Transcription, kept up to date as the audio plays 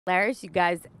Larrys, you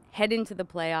guys head into the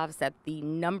playoffs at the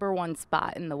 #1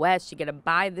 spot in the West. You get a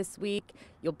bye this week.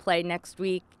 You'll play next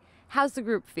week. How's the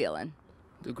group feeling?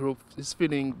 The group is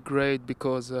feeling great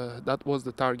because that was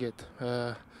the target,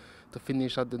 to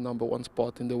finish at the #1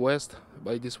 spot in the West.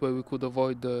 By this way, we could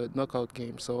avoid the knockout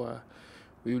game. So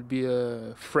we will be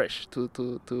fresh to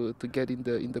get in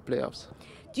the playoffs.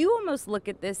 Do you almost look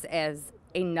at this as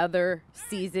another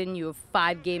season? You have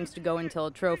 5 games to go until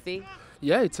a trophy.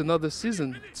 Yeah, it's another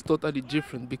season. It's totally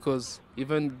different because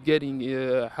even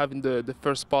having the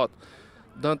first spot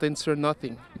don't answer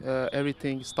nothing.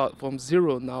 Everything start from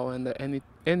zero now, and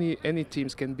any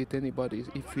teams can beat anybody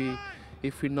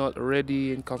if we're not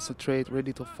ready and concentrate,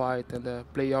 ready to fight and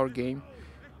play our game.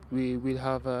 We will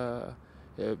have a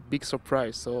big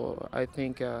surprise. So I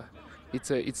think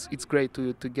it's great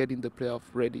to get in the playoff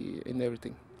ready and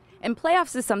everything. And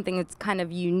playoffs is something that's kind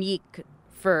of unique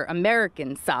for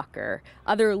American soccer.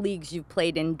 Other leagues you've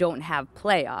played in don't have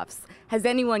playoffs. Has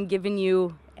anyone given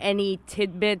you any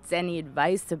tidbits, any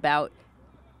advice about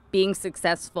being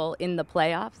successful in the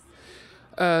playoffs?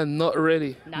 Not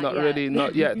really. Not yet. Really.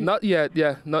 Not yet. Not yet.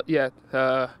 Yeah, not yet.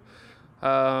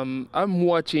 I'm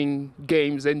watching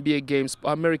games, NBA games,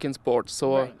 American sports,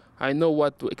 so Right. I know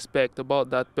what to expect about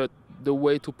that. But the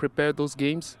way to prepare those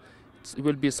games, it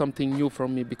will be something new for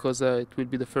me because it will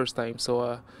be the first time.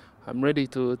 So I'm ready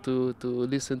to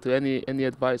listen to any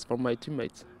advice from my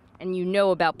teammates. And you know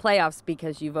about playoffs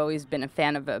because you've always been a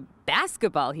fan of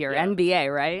basketball here, Yeah. NBA,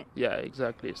 right? Yeah,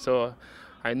 exactly. So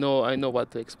I know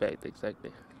what to expect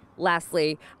exactly.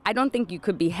 Lastly, I don't think you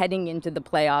could be heading into the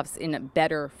playoffs in a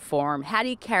better form. How do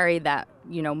you carry that,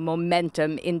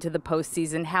 momentum into the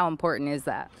postseason? How important is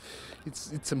that?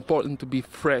 It's important to be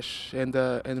fresh and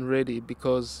ready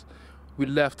because we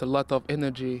left a lot of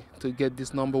energy to get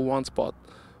this #1 spot.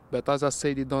 But as I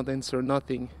said, it don't answer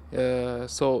nothing.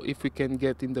 So if we can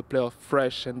get in the playoff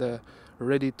fresh and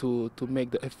ready to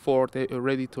make the effort,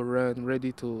 ready to run,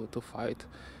 ready to fight,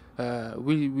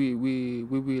 we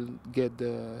will get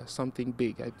something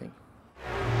big, I think.